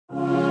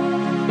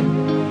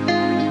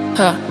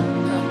Huh.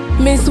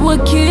 Mz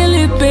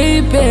Wakili,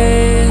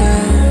 baby.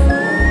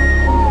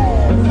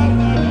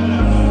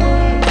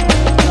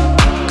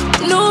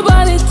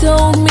 Nobody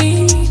told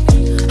me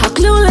how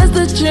clueless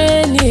the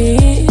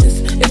journey is.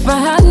 If I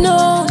had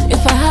known,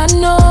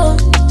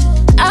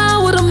 I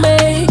wouldn't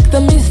make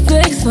the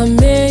mistakes I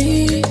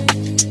made.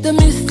 The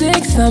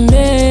mistakes I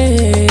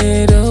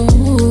made. Oh,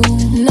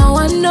 now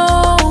I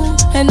know,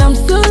 and I'm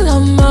still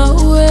on my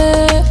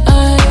way.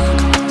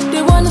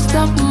 They wanna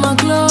stop my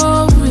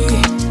glory.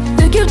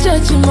 They keep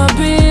judging my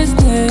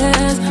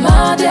business,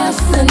 my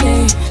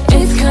destiny.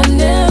 It can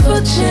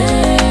never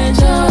change.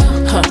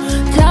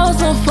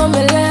 1,000 for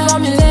me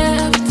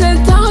left,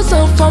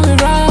 10,000 for me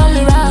right,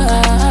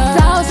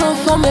 1,000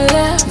 for me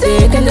left.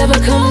 They can never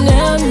come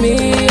near me.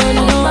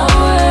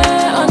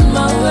 On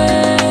my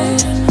way,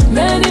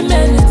 many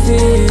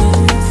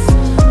things,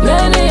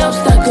 many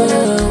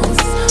obstacles,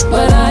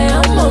 but I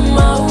am on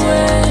my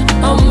way,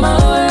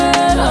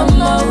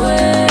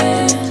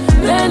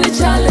 many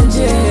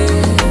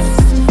challenges,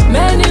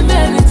 many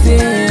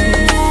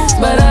things,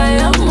 but I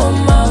am on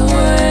my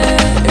way.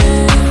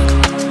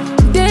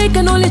 They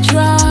can only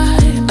try,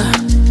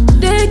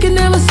 they can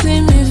never see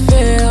me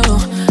fail,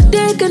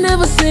 they can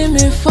never see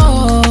me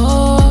fall.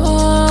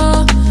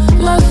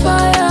 My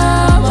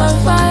fire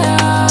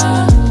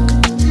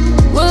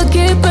will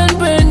keep on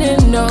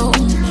burning, no,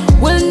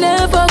 will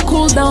never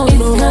cool down,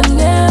 no, it can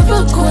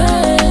never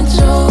quench,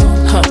 oh.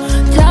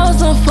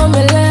 1,000 for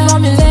me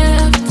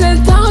left,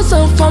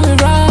 10,000 for me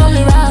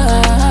right,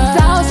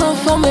 1,000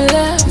 for me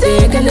left.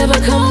 They can never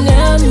come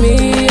near me.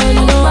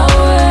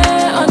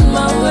 On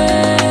my way,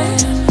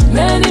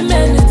 many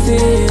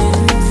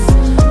things,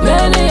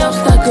 many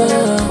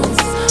obstacles,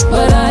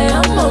 but I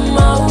am on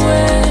my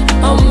way,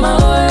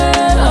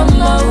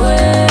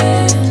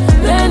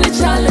 many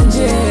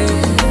challenges,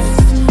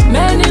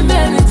 many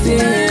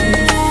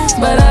things,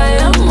 but I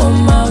am on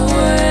my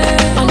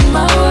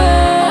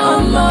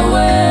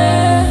way,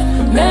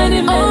 many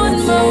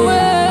things,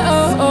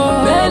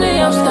 many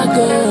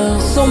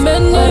obstacles, so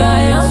many, but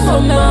I am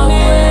on my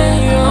way,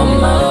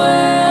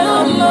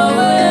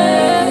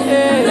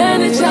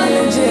 many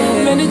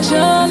challenges, many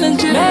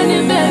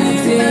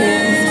things,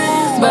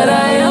 but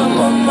I am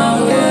on my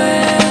way.